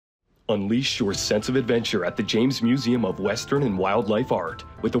Unleash your sense of adventure at the James Museum of Western and Wildlife Art.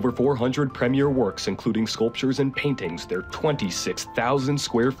 With over 400 premier works including sculptures and paintings, their 26,000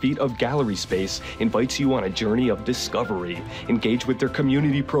 square feet of gallery space invites you on a journey of discovery. Engage with their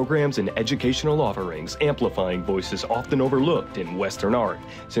community programs and educational offerings, amplifying voices often overlooked in Western art.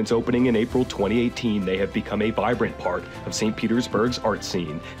 Since opening in April 2018, they have become a vibrant part of St. Petersburg's art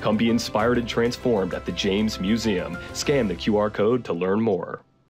scene. Come be inspired and transformed at the James Museum. Scan the QR code to learn more.